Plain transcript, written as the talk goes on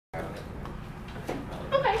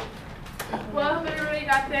Okay. Well, if everybody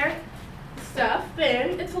got their stuff,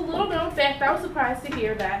 then it's a little known fact. I was surprised to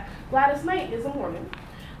hear that Gladys Knight is a Mormon.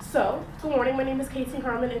 So, good morning, my name is Casey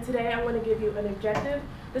Harmon, and today I'm going to give you an objective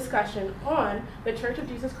discussion on the Church of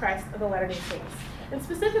Jesus Christ of the Latter-day Saints. And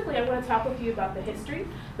specifically, I'm going to talk with you about the history,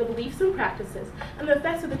 the beliefs and practices, and the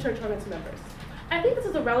effects of the church on its members. I think this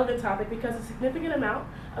is a relevant topic because a significant amount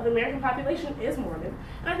of the American population is Mormon,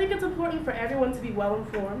 and I think it's important for everyone to be well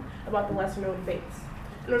informed about the lesser-known faiths.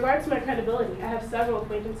 In regards to my credibility, I have several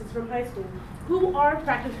acquaintances from high school who are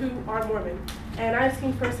Mormon, and I've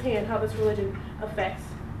seen firsthand how this religion affects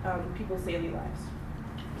people's daily lives.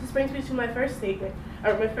 This brings me to my first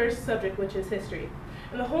subject, which is history.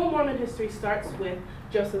 And the whole Mormon history starts with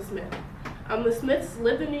Joseph Smith. The Smiths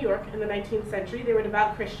lived in New York in the 19th century. They were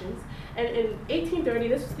devout Christians. And in 1830,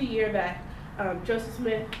 this was the year that Joseph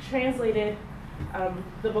Smith translated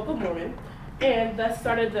the Book of Mormon and thus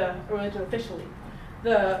started the religion officially.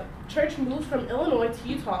 The church moved from Illinois to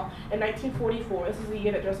Utah in 1944. This is the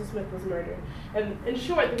year that Joseph Smith was murdered. And in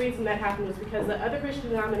short, the reason that happened was because the other Christian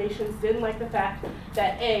denominations didn't like the fact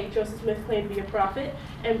that A, Joseph Smith claimed to be a prophet,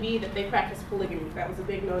 and B, that they practiced polygamy. That was a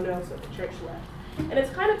big no-no, so the church left. And it's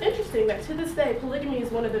kind of interesting that to this day, polygamy is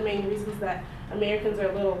one of the main reasons that Americans are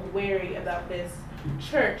a little wary about this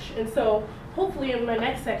church. And so hopefully in my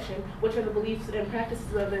next section, which are the beliefs and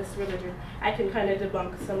practices of this religion, I can kind of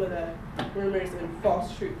debunk some of the rumors and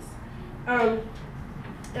false truths.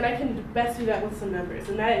 And I can best do that with some numbers,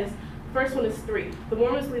 and that is, the first one is 3. The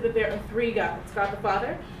Mormons believe that there are 3 gods: God the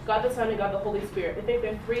Father, God the Son, and God the Holy Spirit. They think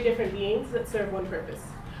they're 3 different beings that serve one purpose.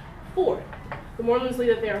 4. The Mormons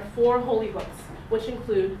believe that there are 4 holy books, which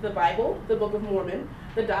include the Bible, the Book of Mormon,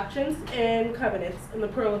 the Doctrines and Covenants, and the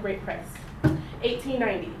Pearl of Great Price.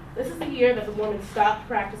 1890. This is the year that the Mormons stopped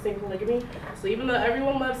practicing polygamy, so even though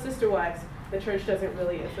everyone loves sister wives, the church doesn't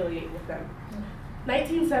really affiliate with them.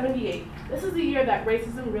 1978. This is the year that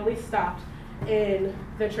racism really stopped in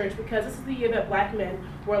the church because this is the year that black men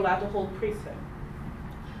were allowed to hold priesthood.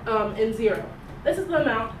 And 0. This is the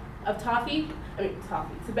amount of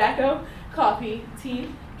tobacco, coffee,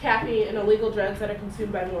 tea, caffeine, and illegal drugs that are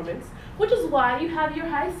consumed by Mormons, which is why you have your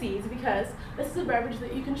high C's, because this is a beverage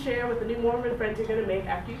that you can share with the new Mormon friends you're going to make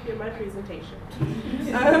after you hear my presentation.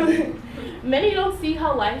 Many don't see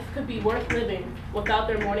how life could be worth living without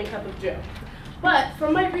their morning cup of joe. But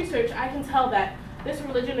from my research, I can tell that this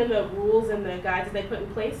religion and the rules and the guides that they put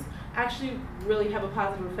in place actually really have a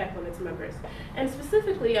positive effect on its members. And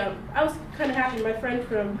specifically, I was kind of happy. My friend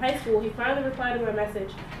from high school, he finally replied to my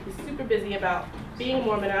message. He's super busy about being a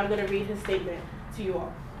Mormon. I'm going to read his statement to you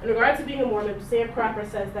all. In regards to being a Mormon, Sam Cropper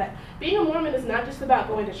says that being a Mormon is not just about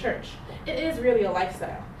going to church. It is really a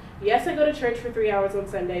lifestyle. Yes, I go to church for 3 hours on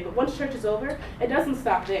Sunday, but once church is over, it doesn't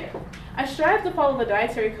stop there. I strive to follow the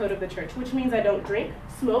dietary code of the church, which means I don't drink,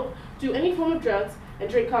 smoke, do any form of drugs, and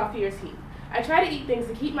drink coffee or tea. I try to eat things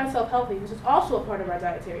to keep myself healthy, which is also a part of our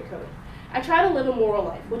dietary code. I try to live a moral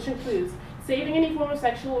life, which includes saving any form of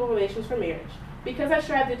sexual relations for marriage. Because I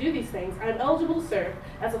strive to do these things, I am eligible to serve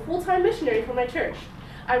as a full-time missionary for my church.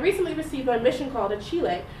 I recently received my mission call to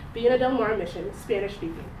Chile, Villa Del Mar mission,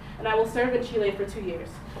 Spanish-speaking, and I will serve in Chile for 2 years.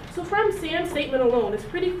 So from Sam's statement alone, it's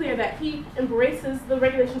pretty clear that he embraces the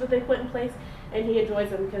regulations that they put in place, and he enjoys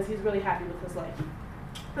them because he's really happy with his life.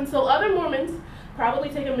 And so other Mormons probably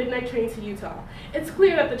take a midnight train to Utah. It's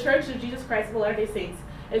clear that the Church of Jesus Christ of Latter-day Saints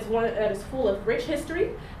is one that is full of rich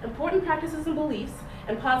history, important practices and beliefs,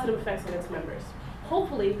 and positive effects on its members.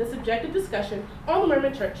 Hopefully, this objective discussion on the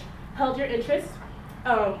Mormon Church held your interest,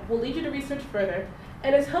 will lead you to research further,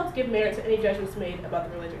 and has helped give merit to any judgments made about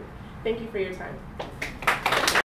the religion. Thank you for your time.